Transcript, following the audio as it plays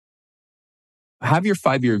have your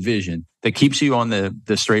 5-year vision that keeps you on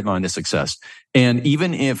the straight line to success. And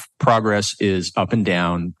even if progress is up and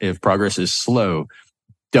down, if progress is slow,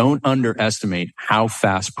 don't underestimate how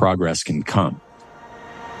fast progress can come.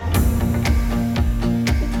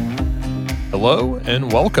 Hello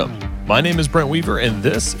and welcome. My name is Brent Weaver, and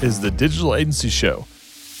this is the Digital Agency Show,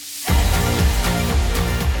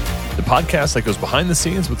 the podcast that goes behind the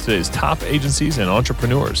scenes with today's top agencies and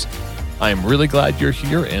entrepreneurs. I am really glad you're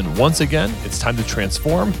here, and once again, it's time to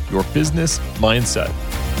transform your business mindset.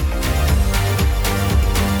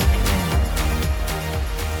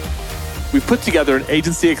 We've put together an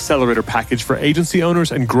agency accelerator package for agency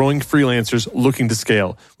owners and growing freelancers looking to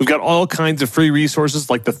scale. We've got all kinds of free resources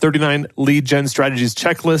like the 39 lead gen strategies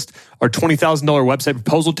checklist, our $20,000 website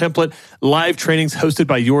proposal template, live trainings hosted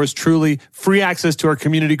by yours truly, free access to our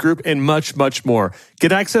community group, and much, much more.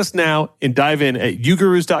 Get access now and dive in at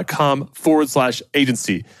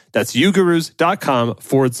ugurus.com/agency. That's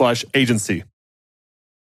ugurus.com/agency.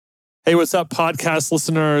 Hey, what's up, podcast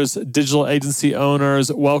listeners, digital agency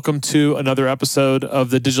owners? Welcome to another episode of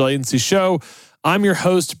the Digital Agency Show. I'm your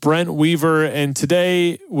host, Brent Weaver, and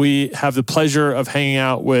today we have the pleasure of hanging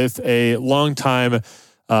out with a longtime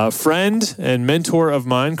friend and mentor of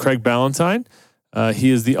mine, Craig Ballantyne. He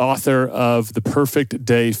is the author of The Perfect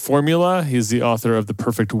Day Formula. He's the author of The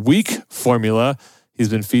Perfect Week Formula. He's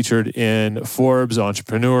been featured in Forbes,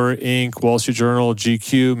 Entrepreneur, Inc., Wall Street Journal,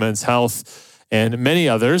 GQ, Men's Health, and many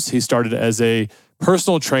others. He started as a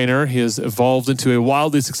personal trainer. He has evolved into a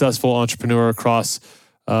wildly successful entrepreneur across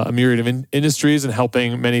a myriad of industries and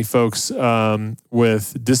helping many folks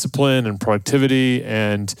with discipline and productivity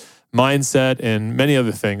and mindset and many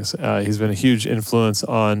other things. He's been a huge influence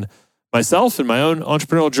on myself and my own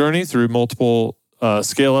entrepreneurial journey through multiple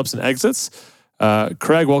scale-ups and exits.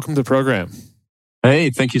 Craig, welcome to the program.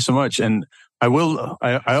 Hey, thank you so much. And I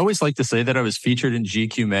always like to say that I was featured in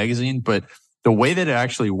GQ magazine, but the way that it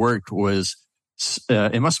actually worked was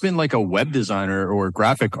it must have been like a web designer or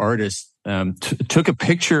graphic artist took a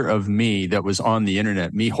picture of me that was on the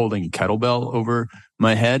internet, me holding a kettlebell over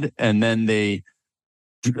my head, and then they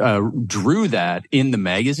drew that in the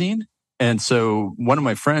magazine. And so one of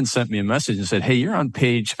my friends sent me a message and said, hey, you're on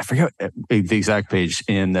page, I forget the exact page,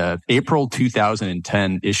 in the April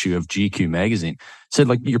 2010 issue of GQ magazine. Said,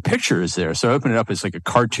 like, your picture is there. So I opened it up. It's like a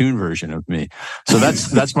cartoon version of me. So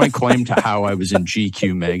that's my claim to how I was in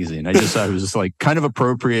GQ magazine. I was just like kind of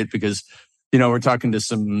appropriate because, you know, we're talking to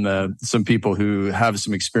some people who have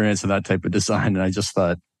some experience in that type of design. And I just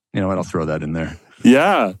thought, you know what, I'll throw that in there.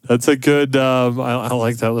 Yeah, that's a good, I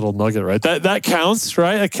like that little nugget, right? That counts,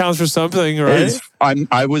 right? That counts for something, right?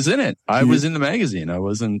 I was in it. I was in the magazine. It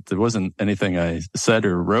wasn't anything I said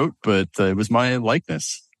or wrote, but it was my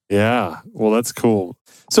likeness. Yeah, well, that's cool.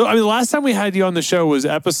 So, I mean, the last time we had you on the show was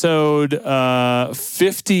episode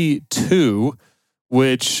 52,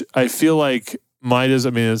 which I feel like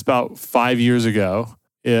it's about 5 years ago.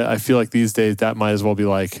 Yeah, I feel like these days that might as well be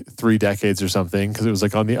like 3 decades or something because it was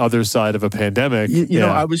like on the other side of a pandemic. You know,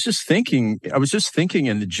 I was just thinking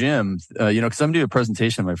in the gym, because I'm doing a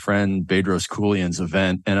presentation at my friend Bedros Keuilian's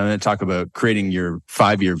event, and I'm going to talk about creating your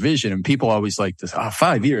 5-year vision. And people always like this,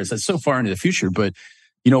 5 years, that's so far into the future. But,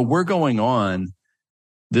 you know, we're going on,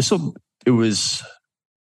 it was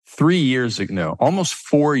 3 years ago, no, almost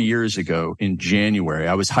 4 years ago in January,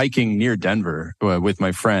 I was hiking near Denver with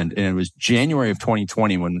my friend, and it was January of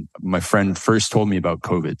 2020 when my friend first told me about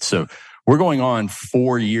COVID. So we're going on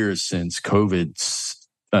 4 years since COVID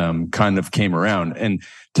kind of came around. And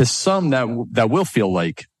to some, that will feel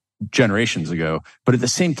like generations ago. But at the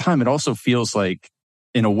same time, it also feels like,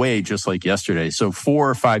 in a way, just like yesterday. So 4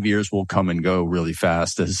 or 5 years will come and go really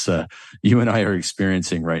fast, as you and I are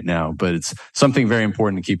experiencing right now. But it's something very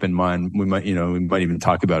important to keep in mind. We might even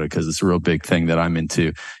talk about it because it's a real big thing that I'm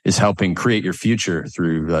into, is helping create your future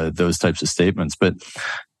through those types of statements. But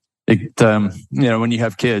when you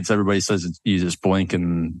have kids, everybody says you just blink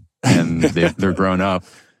and they're grown up.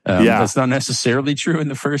 That's not necessarily true in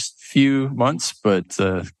the first few months, but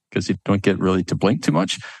because you don't get really to blink too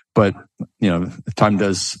much. But, you know, time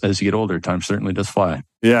does, as you get older, time certainly does fly.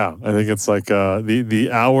 Yeah, I think it's like the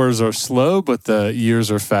hours are slow, but the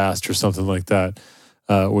years are fast or something like that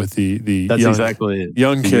with the That's exactly it.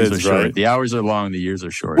 Young kids, right? The hours are long, the years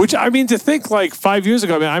are short. Which, I mean, to think like 5 years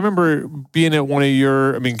ago, I remember being at one of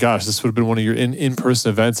your, this would have been one of your in-person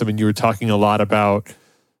events. I mean, you were talking a lot about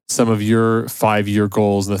some of your 5-year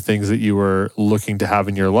goals and the things that you were looking to have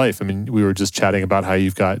in your life. I mean, we were just chatting about how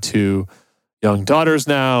you've got 2 young daughters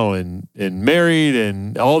now and married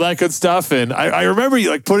and all that good stuff. And I remember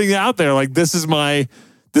you like putting it out there, like, this is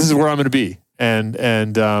where I'm going to be. And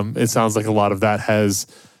it sounds like a lot of that has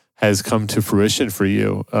has come to fruition for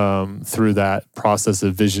you through that process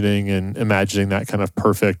of visioning and imagining that kind of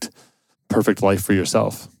perfect life for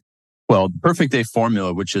yourself? Well, Perfect Day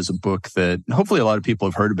Formula, which is a book that hopefully a lot of people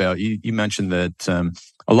have heard about. You mentioned that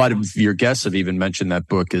a lot of your guests have even mentioned that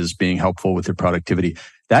book as being helpful with their productivity.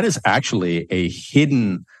 That is actually a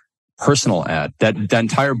hidden personal ad. That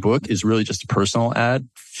entire book is really just a personal ad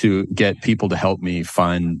to get people to help me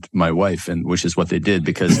find my wife, and which is what they did,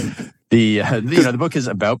 because the book is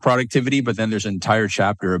about productivity, but then there's an entire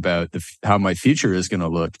chapter about how my future is going to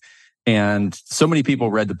look. And so many people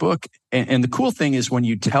read the book. And the cool thing is when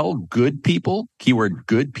you tell good people, keyword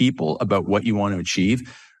good people, about what you want to achieve,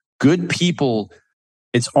 good people,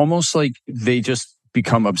 it's almost like they just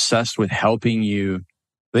become obsessed with helping you.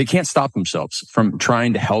 They can't stop themselves from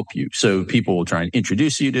trying to help you. So people will try and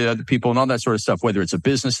introduce you to other people and all that sort of stuff, whether it's a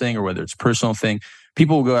business thing or whether it's a personal thing.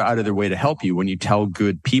 People will go out of their way to help you when you tell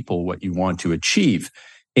good people what you want to achieve.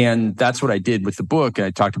 And that's what I did with the book. I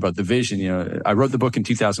talked about the vision. I wrote the book in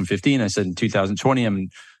 2015. I said in 2020,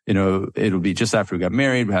 it'll be just after we got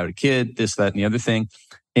married, we had a kid, this, that, and the other thing.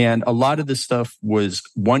 And a lot of this stuff was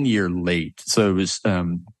 1 year late. So it was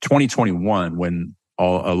 2021 when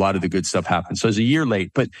a lot of the good stuff happened. So it was a year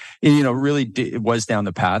late, but it was down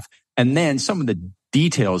the path. And then some of the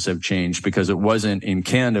details have changed because it wasn't in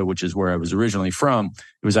Canada, which is where I was originally from.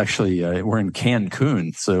 It was actually, we're in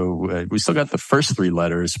Cancun. So we still got the first three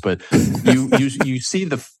letters, but you see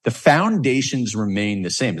the foundations remain the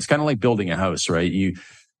same. It's kind of like building a house, right?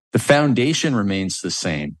 The foundation remains the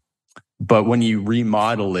same, but when you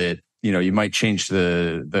remodel it, you might change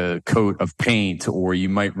the coat of paint, or you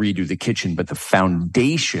might redo the kitchen, but the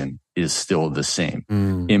foundation is still the same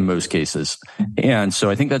in most cases. And so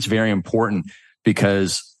I think that's very important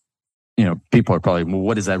because, people are probably, well,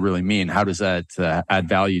 what does that really mean? How does that add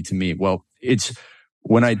value to me? Well, it's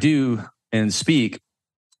when I do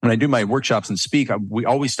my workshops and speak, we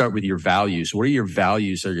always start with your values. What are your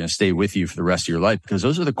values that are going to stay with you for the rest of your life? Because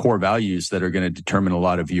those are the core values that are going to determine a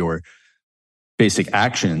lot of your basic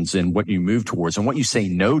actions and what you move towards and what you say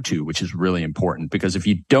no to, which is really important. Because if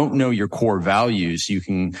you don't know your core values,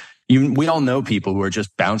 we all know people who are just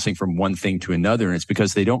bouncing from one thing to another. And it's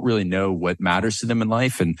because they don't really know what matters to them in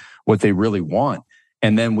life and what they really want.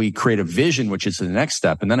 And then we create a vision, which is the next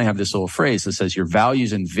step. And then I have this little phrase that says your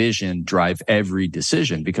values and vision drive every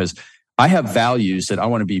decision, because I have values that I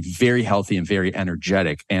want to be very healthy and very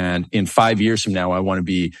energetic. And in 5 years from now, I want to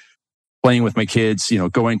be playing with my kids,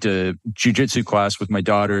 going to jujitsu class with my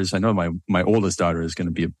daughters. I know my oldest daughter is going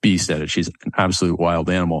to be a beast at it. She's an absolute wild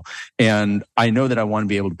animal. And I know that I want to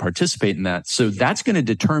be able to participate in that. So that's going to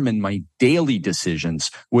determine my daily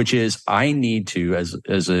decisions, which is I need to,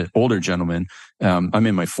 as an older gentleman, I'm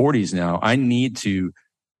in my 40s now, I need to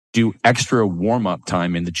do extra warm-up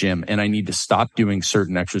time in the gym. And I need to stop doing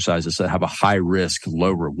certain exercises that have a high risk,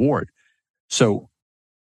 low reward. So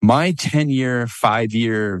my 10-year,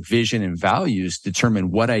 5-year vision and values determine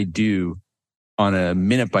what I do on a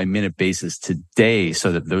minute-by-minute basis today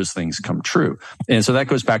so that those things come true. And so that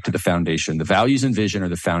goes back to the foundation. The values and vision are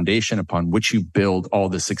the foundation upon which you build all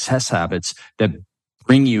the success habits that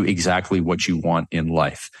bring you exactly what you want in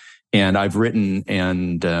life. And I've written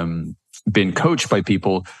and been coached by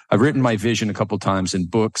people. I've written my vision a couple of times in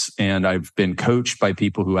books, and I've been coached by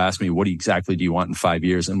people who asked me, what exactly do you want in 5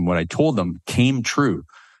 years? And what I told them came true.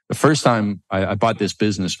 The first time I bought this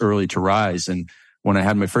business, Early to Rise, and when I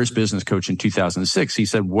had my first business coach in 2006, he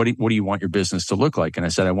said, what do you want your business to look like? And I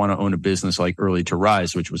said, I want to own a business like Early to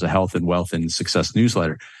Rise, which was a health and wealth and success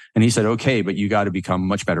newsletter. And he said, okay, but you got to become a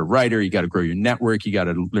much better writer. You got to grow your network. You got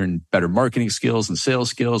to learn better marketing skills and sales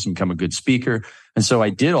skills and become a good speaker. And so I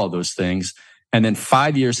did all those things. And then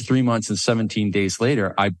 5 years, 3 months, and 17 days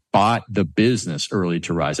later, I bought the business Early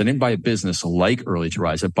to Rise. I didn't buy a business like Early to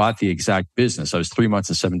Rise. I bought the exact business. I was 3 months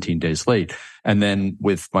and 17 days late. And then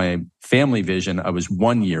with my family vision, I was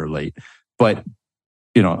 1 year late. But,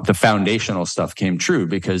 the foundational stuff came true,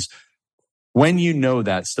 because when you know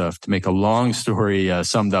that stuff, to make a long story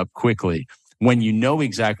summed up quickly, when you know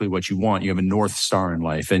exactly what you want, you have a North Star in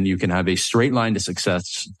life, and you can have a straight line to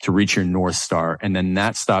success to reach your North Star. And then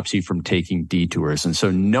that stops you from taking detours. And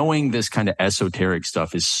so knowing this kind of esoteric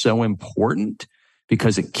stuff is so important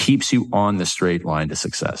because it keeps you on the straight line to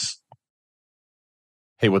success.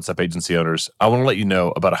 Hey, what's up, agency owners? I want to let you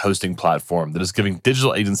know about a hosting platform that is giving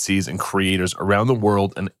digital agencies and creators around the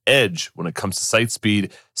world an edge when it comes to site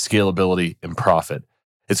speed, scalability, and profit.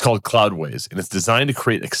 It's called Cloudways, and it's designed to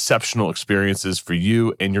create exceptional experiences for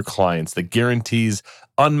you and your clients that guarantees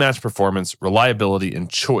unmatched performance, reliability, and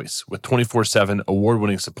choice with 24/7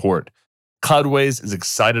 award-winning support. Cloudways is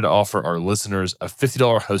excited to offer our listeners a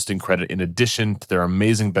 $50 hosting credit in addition to their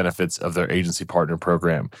amazing benefits of their agency partner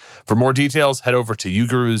program. For more details, head over to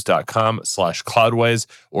ugurus.com/cloudways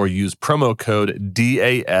or use promo code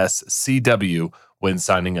DASCW when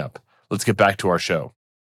signing up. Let's get back to our show.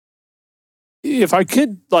 If I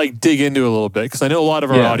could dig into it a little bit, because I know a lot of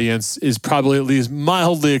our audience is probably at least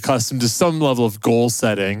mildly accustomed to some level of goal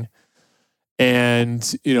setting. And,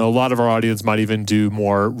 a lot of our audience might even do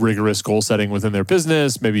more rigorous goal setting within their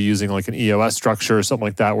business, maybe using like an EOS structure or something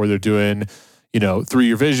like that, where they're doing,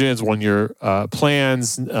 3-year visions, 1-year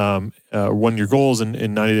plans, 1-year goals and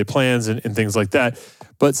 90-day plans and things like that.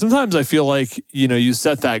 But sometimes I feel like, you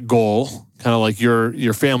set that goal, kind of like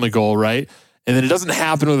your family goal, right? And then it doesn't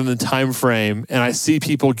happen within the time frame. And I see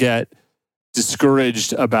people get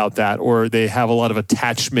discouraged about that, or they have a lot of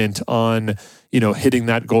attachment on hitting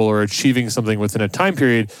that goal or achieving something within a time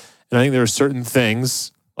period. And I think there are certain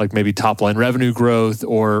things like maybe top line revenue growth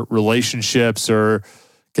or relationships or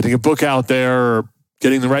getting a book out there or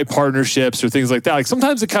getting the right partnerships or things like that. Like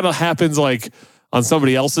sometimes it kind of happens like on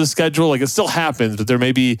somebody else's schedule. Like it still happens, but there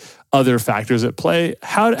may be other factors at play.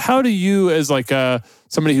 How do you, as like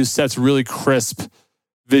somebody who sets really crisp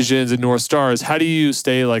visions and North Stars, how do you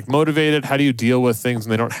stay motivated? How do you deal with things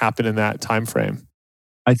when they don't happen in that time frame?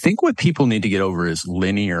 I think what people need to get over is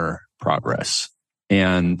linear progress.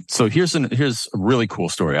 And so here's a really cool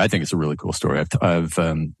story. I think it's a really cool story. I've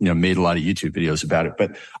made a lot of YouTube videos about it.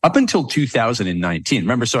 But up until 2019,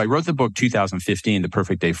 remember, so I wrote the book 2015, The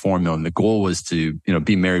Perfect Day Formula, and the goal was to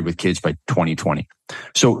be married with kids by 2020.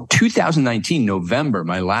 So 2019 November,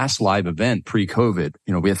 my last live event pre-COVID,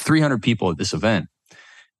 we had 300 people at this event,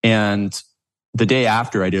 and the day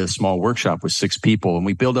after, I did a small workshop with 6 people, and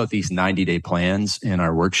we build out these 90-day plans in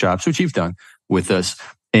our workshops, which you've done with us.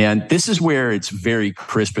 And this is where it's very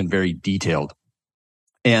crisp and very detailed.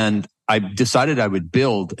 And I decided I would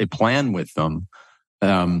build a plan with them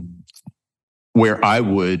where I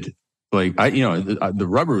would, the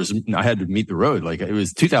rubber was, I had to meet the road. Like it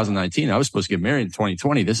was 2019. I was supposed to get married in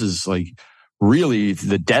 2020. This is really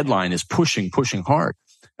the deadline is pushing hard.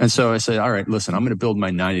 And so I said, all right, listen, I'm going to build my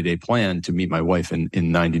 90-day plan to meet my wife in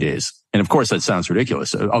 90 days. And of course, that sounds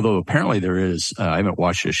ridiculous. Although apparently there is, I haven't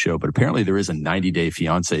watched this show, but apparently there is a 90-day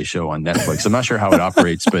fiance show on Netflix. I'm not sure how it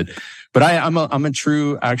operates, but I'm a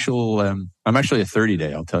true actual, I'm actually a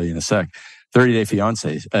 30-day, I'll tell you in a sec, 30-day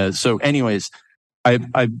fiance. So anyways,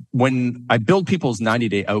 when I build people's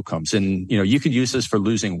 90-day outcomes, and you could use this for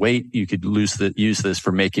losing weight, you could use this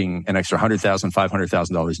for making an extra $100,000,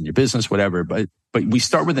 $500,000 in your business, whatever. But we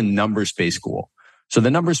start with a numbers-based goal. So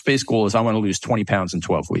the numbers-based goal is I want to lose 20 pounds in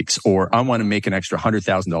 12 weeks, or I want to make an extra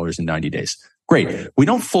 $100,000 in 90 days. Great. We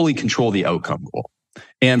don't fully control the outcome goal.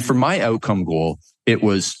 And for my outcome goal, it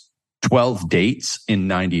was 12 dates in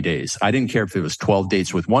 90 days. I didn't care if it was 12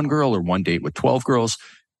 dates with one girl or one date with 12 girls.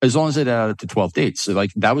 As long as it added up to 12 dates. So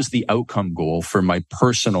that was the outcome goal for my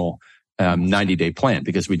personal 90-day plan,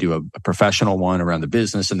 because we do a professional one around the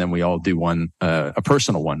business, and then we all do one, a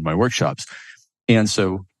personal one, my workshops. And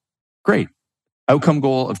so, great. Outcome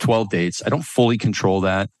goal of 12 dates. I don't fully control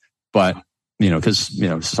that, but, because,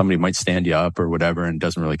 somebody might stand you up or whatever, and it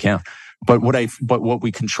doesn't really count. But what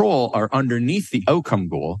we control are underneath the outcome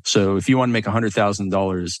goal. So if you want to make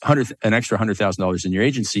 $100,000, an extra $100,000 in your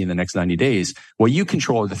agency in the next 90 days, what you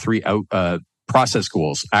control are the 3 process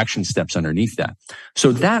goals, action steps underneath that.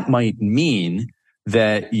 So that might mean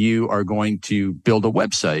that you are going to build a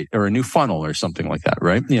website or a new funnel or something like that,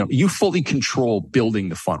 right? You fully control building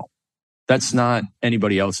the funnel. That's not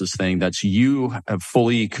anybody else's thing. That's you have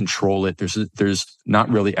fully control it. There's not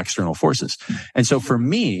really external forces. And so for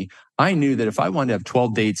me, I knew that if I wanted to have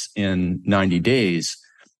 12 dates in 90 days,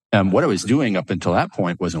 what I was doing up until that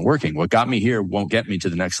point wasn't working. What got me here won't get me to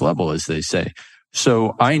the next level, as they say.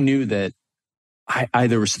 So I knew that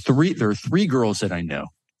there are 3 girls that I know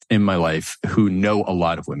in my life who know a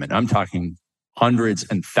lot of women. I'm talking hundreds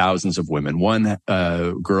and thousands of women. One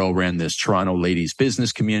girl ran this Toronto ladies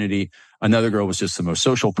business community. Another girl was just the most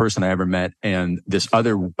social person I ever met. And this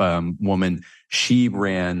other woman, she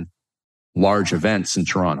ran large events in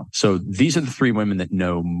Toronto. So these are the 3 women that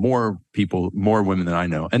know more women than I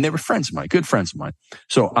know. And they were friends of mine, good friends of mine.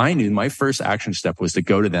 So I knew my first action step was to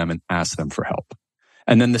go to them and ask them for help.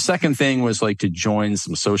 And then the second thing was to join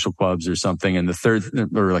some social clubs or something. And the third,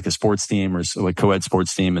 or a sports team or co-ed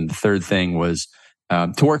sports team. And the third thing was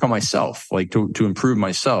to work on myself, to improve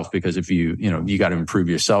myself, because if you got to improve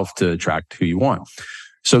yourself to attract who you want.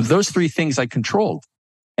 So those 3 things I controlled.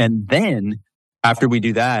 And then after we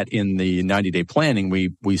do that in the 90-day planning,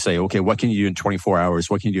 we say, okay, what can you do in 24 hours?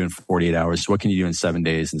 What can you do in 48 hours? What can you do in 7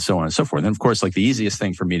 days? And so on and so forth. And of course, like the easiest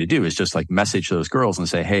thing for me to do is just like message those girls and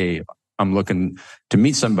say, hey, I'm looking to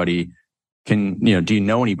meet somebody. Do you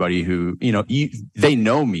know anybody who, they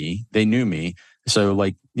know me, they knew me. So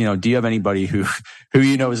like, do you have anybody who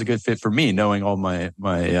is a good fit for me, knowing all my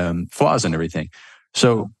flaws and everything?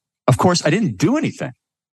 So of course I didn't do anything.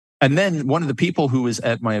 And then one of the people who was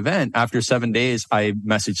at my event, after 7 days, I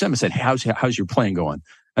messaged them and said, hey, how's your plan going?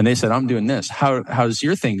 And they said, I'm doing this. How's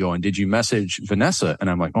your thing going? Did you message Vanessa? And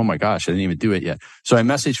I'm like, oh my gosh, I didn't even do it yet. So I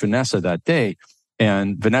messaged Vanessa that day.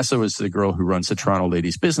 And Vanessa was the girl who runs the Toronto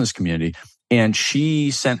Ladies Business Community. And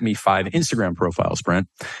she sent me 5 Instagram profiles, Brent.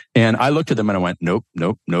 And I looked at them and I went, nope,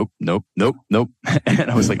 nope, nope, nope, nope, nope.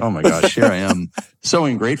 And I was like, oh my gosh, here I am, so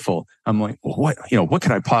ungrateful. I'm like, well, what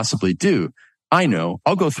could I possibly do? I know,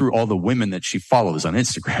 I'll go through all the women that she follows on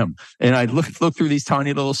Instagram. And I look through these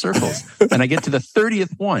tiny little circles. And I get to the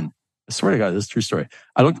 30th one. I swear to God, this is a true story.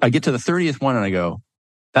 I get to the 30th one and I go,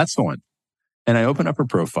 that's the one. And I open up her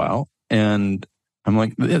profile and I'm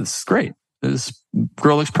like, this is great. This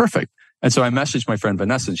girl looks perfect. And so I messaged my friend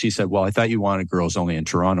Vanessa and she said, well, I thought you wanted girls only in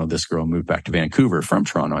Toronto. This girl moved back to Vancouver from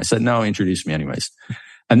Toronto. I said, no, introduce me anyways.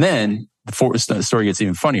 And then the story gets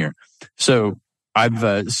even funnier. So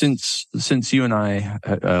I've, since you and I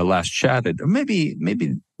last chatted, or maybe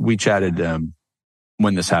we chatted,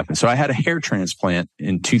 when this happened. So I had a hair transplant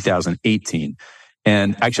in 2018.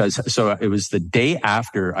 And actually, so it was the day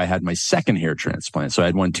after I had my second hair transplant. So I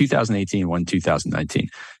had one 2018, one 2019,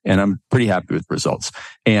 and I'm pretty happy with the results.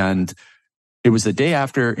 And it was the day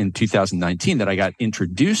after in 2019 that I got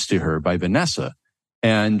introduced to her by Vanessa.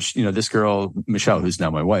 And, this girl, Michelle, who's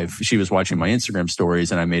now my wife, she was watching my Instagram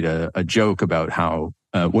stories and I made a joke about how,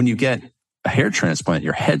 when you get a hair transplant,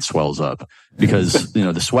 your head swells up because,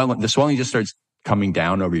 the swelling just starts coming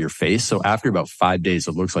down over your face. So after about 5 days,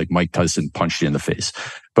 it looks like Mike Tyson punched you in the face.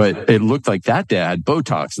 But it looked like that day I had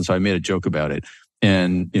Botox. And so I made a joke about it.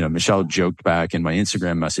 And, Michelle joked back in my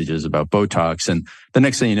Instagram messages about Botox. And the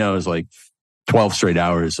next thing you know is like 12 straight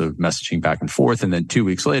hours of messaging back and forth. And then 2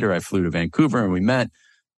 weeks later, I flew to Vancouver and we met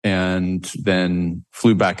and then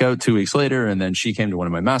flew back out 2 weeks later. And then she came to one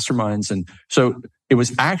of my masterminds. And so it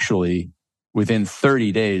was actually within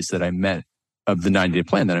 30 days that I met of the 90-day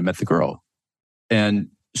plan that I met the girl. And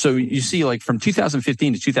so you see, like from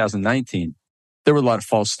 2015 to 2019, there were a lot of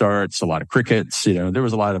false starts, a lot of crickets. There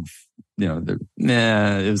was a lot of,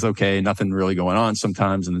 it was okay, nothing really going on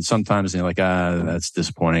sometimes. And then sometimes you're like, that's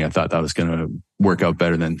disappointing. I thought that was going to work out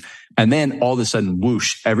better than. And then all of a sudden,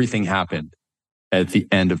 whoosh, everything happened at the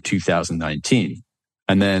end of 2019.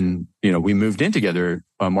 And then, we moved in together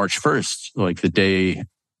on March 1st, like the day,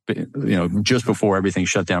 just before everything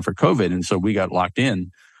shut down for COVID. And so we got locked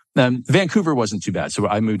in. Vancouver wasn't too bad. So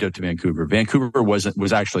I moved up to Vancouver. Vancouver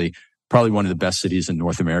was actually probably one of the best cities in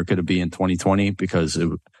North America to be in 2020 because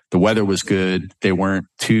the weather was good. They weren't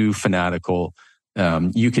too fanatical.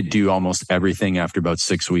 You could do almost everything after about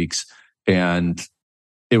 6 weeks and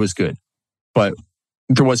it was good, but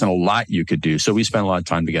there wasn't a lot you could do. So we spent a lot of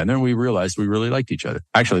time together and we realized we really liked each other.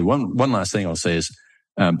 Actually, one last thing I'll say is,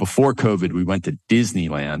 before COVID, we went to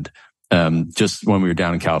Disneyland, just when we were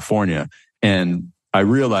down in California. And I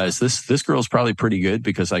realized this girl's probably pretty good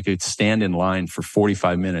because I could stand in line for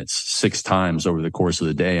 45 minutes 6 times over the course of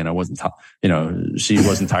the day. And I wasn't, she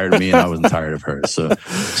wasn't tired of me and I wasn't tired of her. So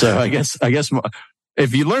I guess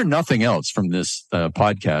if you learn nothing else from this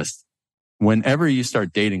podcast, whenever you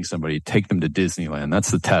start dating somebody, take them to Disneyland.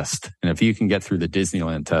 That's the test. And if you can get through the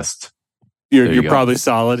Disneyland test, you're probably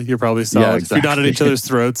solid. You're probably solid. Yeah, exactly. If you're not at each other's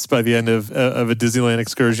throats by the end of a Disneyland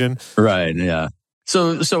excursion. Right. Yeah.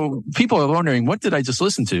 So people are wondering, what did I just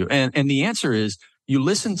listen to? And the answer is you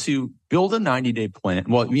listen to build a 90-day plan.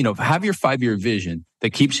 Well, have your 5-year vision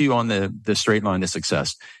that keeps you on the straight line to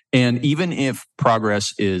success. And even if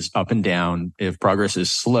progress is up and down, if progress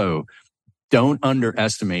is slow, don't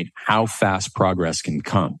underestimate how fast progress can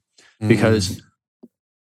come. Because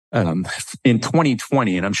in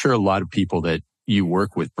 2020, and I'm sure a lot of people that you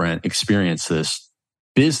work with, Brent, experience this.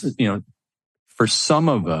 Business, for some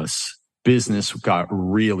of us, business got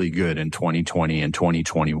really good in 2020 and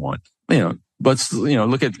 2021. Let's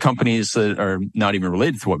look at companies that are not even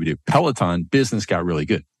related to what we do. Peloton, business got really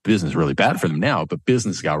good. Business is really bad for them now, but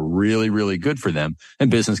business got really, really good for them.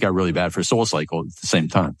 And business got really bad for SoulCycle at the same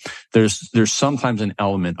time. There's sometimes an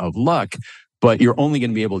element of luck, but you're only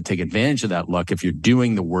going to be able to take advantage of that luck if you're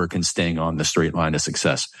doing the work and staying on the straight line of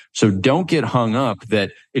success. So don't get hung up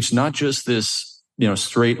that it's not just this,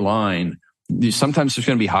 straight line. Sometimes there's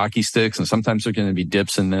going to be hockey sticks and sometimes there's going to be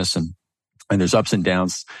dips in this. And and there's ups and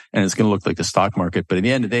downs, and it's going to look like the stock market. But at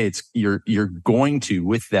the end of the day, you're going to,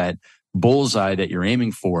 with that bullseye that you're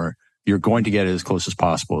aiming for, you're going to get it as close as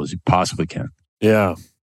possible as you possibly can. Yeah.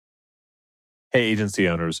 Hey, agency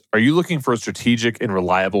owners, are you looking for a strategic and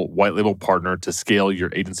reliable white label partner to scale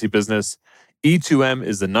your agency business? E2M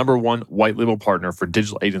is the #1 white label partner for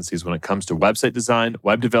digital agencies when it comes to website design,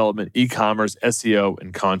 web development, e-commerce, SEO,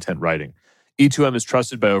 and content writing. E2M is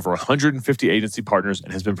trusted by over 150 agency partners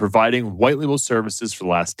and has been providing white label services for the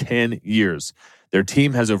last 10 years. Their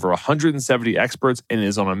team has over 170 experts and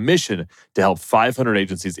is on a mission to help 500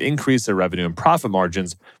 agencies increase their revenue and profit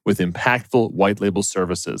margins with impactful white label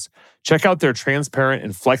services. Check out their transparent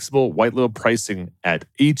and flexible white label pricing at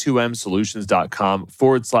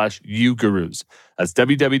e2msolutions.com/ugurus. That's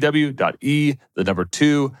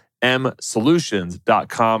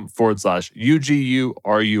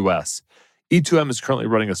www.e2msolutions.com/ugurus. E2M is currently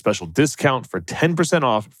running a special discount for 10%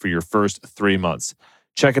 off for your first 3 months.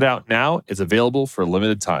 Check it out now. It's available for a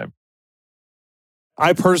limited time.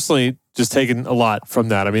 I personally just taken a lot from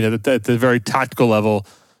that. I mean, at the very tactical level,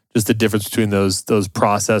 just the difference between those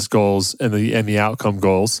process goals and the outcome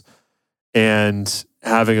goals, and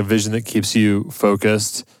having a vision that keeps you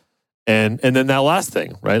focused, and then that last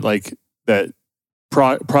thing, right? Like that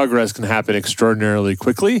progress can happen extraordinarily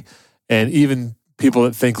quickly, and even people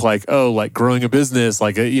that think like, oh, like growing a business,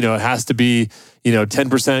 like, it has to be,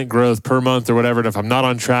 10% growth per month or whatever. And if I'm not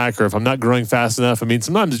on track or if I'm not growing fast enough, I mean,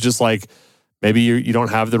 sometimes it's just like, maybe you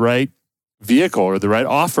don't have the right vehicle or the right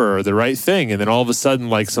offer or the right thing. And then all of a sudden,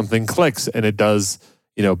 like something clicks and it does,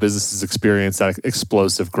 businesses experience that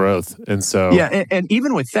explosive growth. And so, yeah. And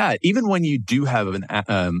even with that, even when you do have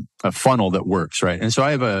a funnel that works, right? And so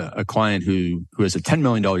I have a client who has a $10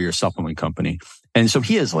 million a year supplement company. And so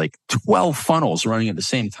he has like 12 funnels running at the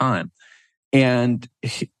same time. And,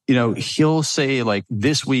 he'll say like,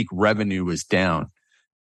 this week revenue is down.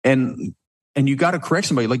 And you got to correct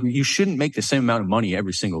somebody. Like, you shouldn't make the same amount of money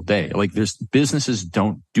every single day. Like, businesses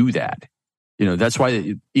don't do that. That's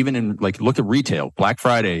why even in like, look at retail, Black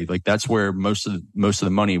Friday, like that's where most of the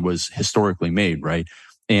money was historically made, right?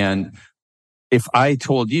 And if I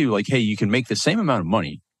told you like, hey, you can make the same amount of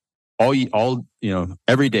money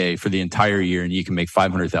every day for the entire year, and you can make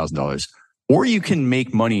 $500,000, or you can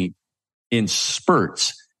make money in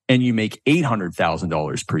spurts and you make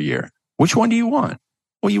 $800,000 per year. Which one do you want?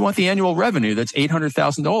 Well, you want the annual revenue that's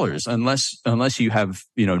 $800,000, unless you have,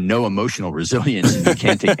 no emotional resilience and you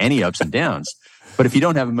can't take any ups and downs. But if you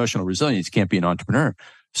don't have emotional resilience, you can't be an entrepreneur.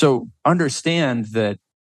 So understand that,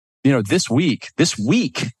 this week,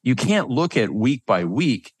 you can't look at week by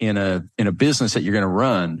week in a business that you're going to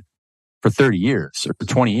run for 30 years or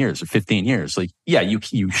 20 years or 15 years. Like, yeah,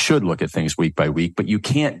 you should look at things week by week, but you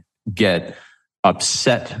can't get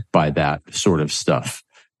upset by that sort of stuff,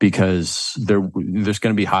 because there's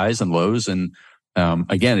going to be highs and lows. And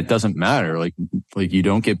again, it doesn't matter. Like you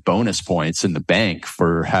don't get bonus points in the bank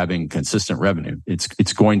for having consistent revenue.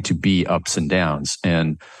 It's going to be ups and downs,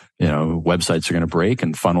 and websites are going to break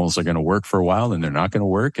and funnels are going to work for a while and they're not going to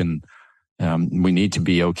work. And we need to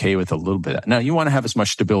be okay with a little bit of that. Now, you want to have as much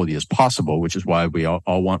stability as possible, which is why we all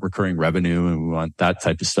want recurring revenue and we want that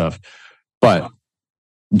type of stuff. But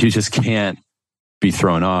you just can't be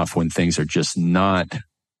thrown off when things are just not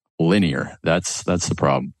linear. That's the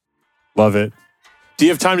problem. Love it. Do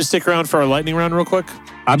you have time to stick around for our lightning round real quick?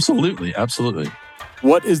 Absolutely.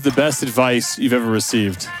 What is the best advice you've ever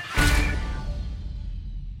received?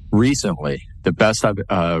 Recently, the best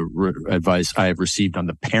advice I have received on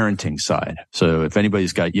the parenting side. So if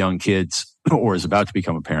anybody's got young kids or is about to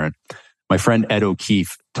become a parent, my friend Ed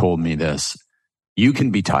O'Keefe told me this: you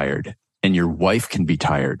can be tired and your wife can be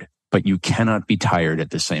tired, but you cannot be tired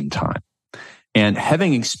at the same time. And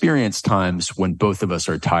having experienced times when both of us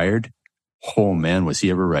are tired, oh man, was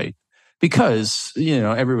he ever right. Because,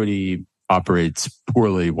 everybody operates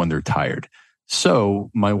poorly when they're tired.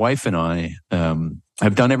 So my wife and I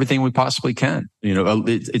have done everything we possibly can.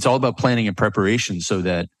 It's all about planning and preparation so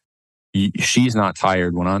that she's not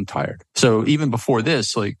tired when I'm tired. So even before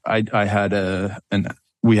this, like I had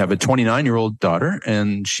we have a 29-year-old daughter,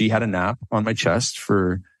 and she had a nap on my chest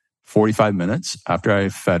for 45 minutes after I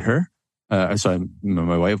fed her. So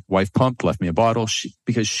my wife pumped, left me a bottle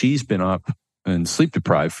because she's been up and sleep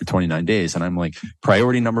deprived for 29 days. And I'm like,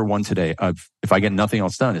 priority number one today, if I get nothing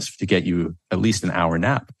else done, is to get you at least an hour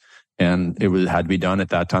nap. And it had to be done at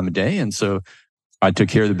that time of day. And so I took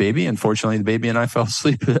care of the baby. And fortunately, the baby and I fell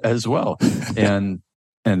asleep as well. And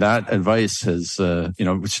that advice has,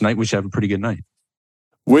 tonight we should have a pretty good night.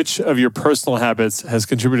 Which of your personal habits has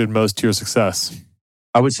contributed most to your success?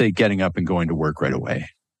 I would say getting up and going to work right away.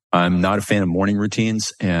 I'm not a fan of morning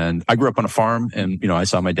routines. And I grew up on a farm and, I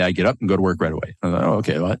saw my dad get up and go to work right away. I thought,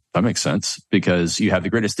 okay, well, that makes sense because you have the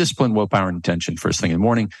greatest discipline, willpower, and attention first thing in the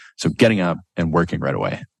morning. So getting up and working right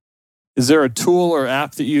away. Is there a tool or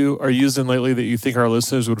app that you are using lately that you think our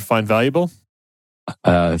listeners would find valuable?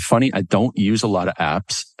 Funny, I don't use a lot of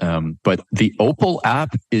apps, but the Opal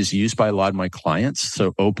app is used by a lot of my clients.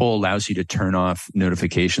 So Opal allows you to turn off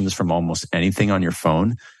notifications from almost anything on your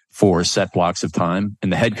phone for set blocks of time.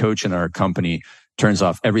 And the head coach in our company turns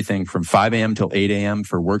off everything from 5 a.m. till 8 a.m.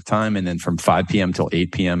 for work time, and then from 5 p.m. till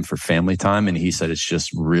 8 p.m. for family time. And he said it's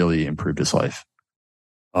just really improved his life.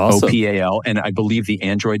 Awesome. OPAL. And I believe the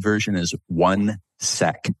Android version is 1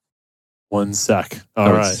 sec. 1 sec.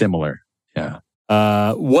 All right. It's similar. Yeah.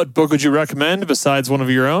 What book would you recommend besides one of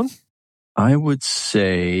your own? I'd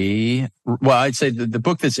say the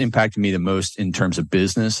book that's impacted me the most in terms of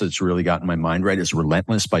business that's really gotten my mind right is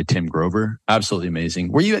Relentless by Tim Grover. Absolutely amazing.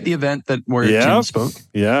 Were you at the event where Tim spoke?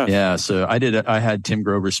 Yeah. Yeah. So I had Tim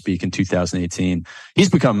Grover speak in 2018. He's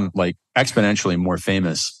become like exponentially more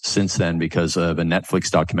famous since then because of a Netflix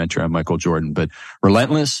documentary on Michael Jordan. But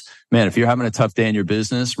Relentless, man, if you're having a tough day in your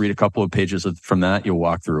business, read a couple of pages from that, you'll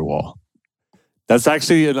walk through a wall. That's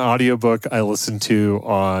actually an audiobook I listen to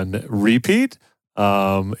on repeat.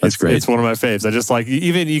 That's great. It's one of my faves. I just like,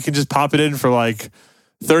 even you can just pop it in for like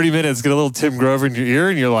 30 minutes, get a little Tim Grover in your ear,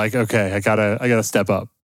 and you're like, okay, I gotta step up.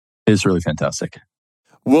 It's really fantastic.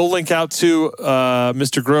 We'll link out to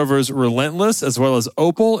Mr. Grover's Relentless as well as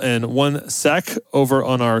Opal and 1 sec over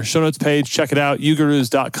on our show notes page. Check it out,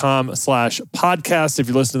 ugurus.com/podcast. If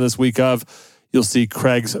you listen to this week of, you'll see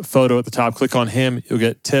Craig's photo at the top. Click on him. You'll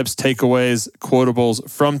get tips, takeaways, quotables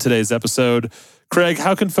from today's episode. Craig,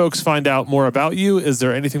 how can folks find out more about you? Is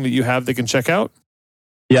there anything that you have they can check out?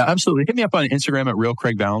 Yeah, absolutely. Hit me up on Instagram at Real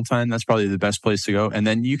Craig Ballantyne. That's probably the best place to go. And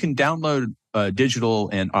then you can download digital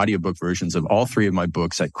and audiobook versions of all 3 of my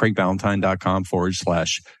books at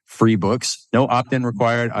craigballantyne.com/free books. No opt-in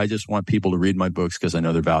required. I just want people to read my books because I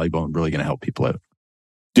know they're valuable and really going to help people out.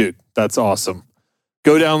 Dude, that's awesome.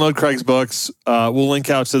 Go download Craig's books. We'll link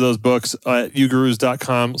out to those books at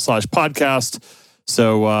ugurus.com/podcast.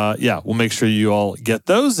 So, we'll make sure you all get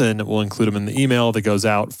those and we'll include them in the email that goes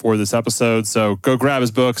out for this episode. So go grab his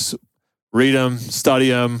books, read them, study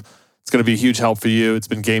them. It's going to be a huge help for you. It's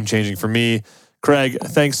been game-changing for me. Craig,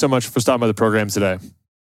 thanks so much for stopping by the program today.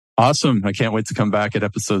 Awesome. I can't wait to come back at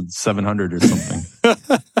episode 700 or something.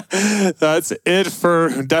 That's it for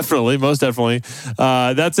most definitely.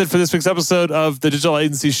 That's it for this week's episode of the Digital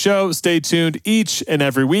Agency Show. Stay tuned each and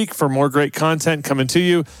every week for more great content coming to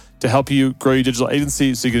you to help you grow your digital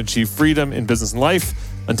agency so you can achieve freedom in business and life.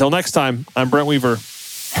 Until next time, I'm Brent Weaver.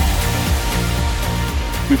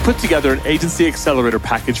 We put together an agency accelerator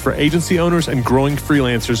package for agency owners and growing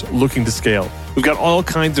freelancers looking to scale. We've got all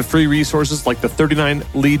kinds of free resources like the 39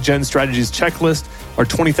 lead gen strategies checklist, our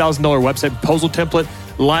 $20,000 website proposal template,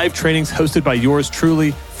 live trainings hosted by yours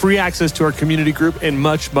truly, free access to our community group, and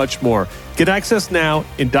much, much more. Get access now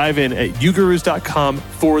and dive in at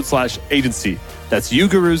ugurus.com/agency. That's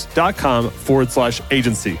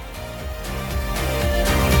ugurus.com/agency.